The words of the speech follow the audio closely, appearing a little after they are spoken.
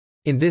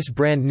In this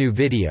brand new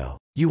video,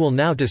 you will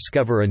now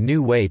discover a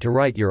new way to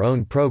write your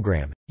own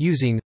program,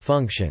 using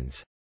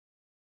functions.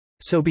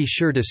 So be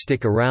sure to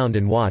stick around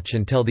and watch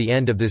until the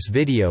end of this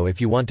video if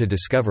you want to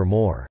discover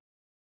more.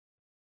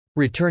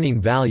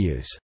 Returning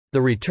values.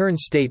 The return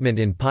statement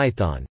in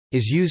Python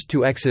is used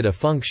to exit a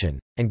function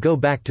and go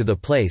back to the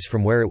place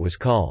from where it was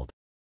called.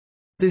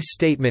 This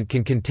statement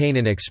can contain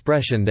an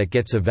expression that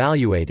gets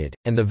evaluated,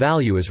 and the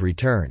value is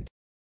returned.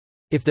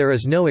 If there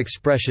is no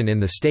expression in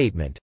the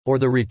statement, or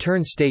the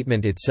return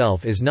statement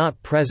itself is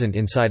not present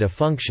inside a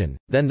function,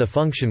 then the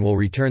function will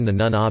return the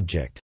none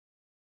object.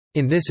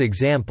 In this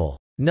example,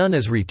 none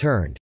is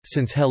returned,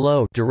 since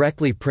hello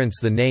directly prints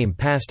the name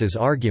passed as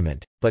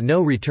argument, but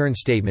no return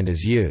statement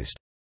is used.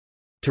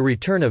 To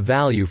return a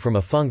value from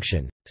a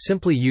function,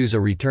 simply use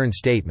a return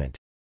statement.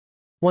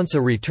 Once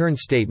a return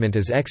statement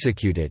is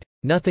executed,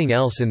 nothing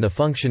else in the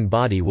function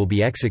body will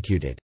be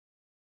executed.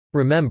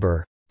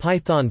 Remember,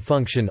 Python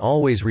function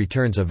always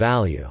returns a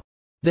value.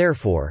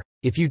 Therefore,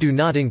 if you do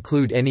not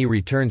include any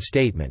return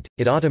statement,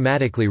 it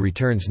automatically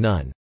returns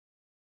none.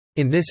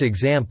 In this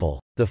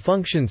example, the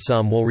function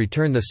sum will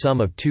return the sum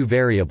of two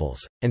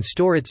variables, and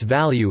store its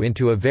value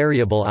into a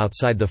variable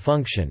outside the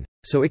function,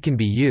 so it can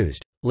be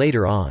used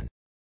later on.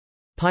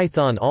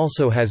 Python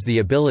also has the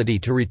ability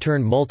to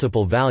return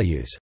multiple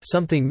values,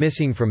 something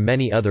missing from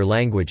many other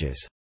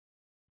languages.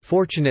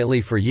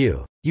 Fortunately for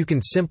you, you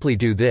can simply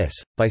do this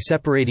by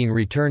separating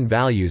return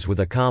values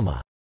with a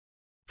comma.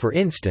 For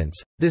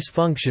instance, this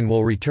function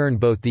will return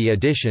both the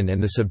addition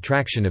and the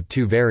subtraction of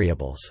two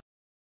variables.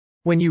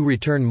 When you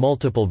return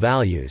multiple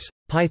values,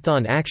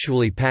 Python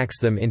actually packs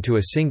them into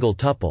a single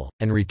tuple,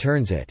 and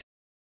returns it.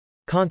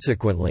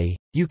 Consequently,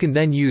 you can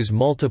then use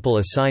multiple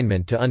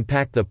assignment to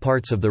unpack the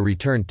parts of the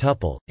return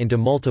tuple into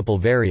multiple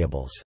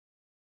variables.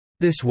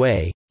 This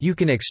way, you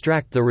can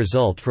extract the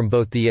result from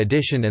both the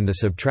addition and the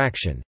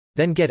subtraction,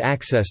 then get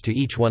access to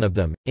each one of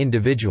them,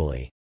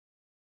 individually.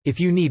 If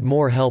you need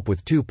more help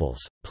with tuples,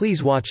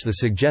 please watch the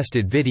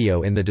suggested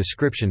video in the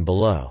description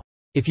below.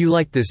 If you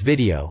liked this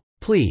video,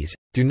 please,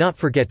 do not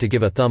forget to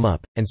give a thumb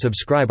up, and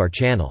subscribe our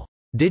channel.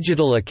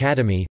 Digital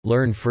Academy,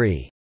 learn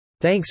free.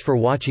 Thanks for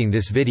watching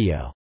this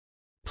video.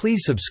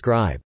 Please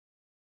subscribe.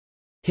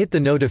 Hit the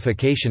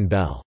notification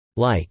bell,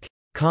 like,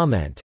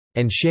 comment,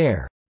 and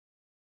share.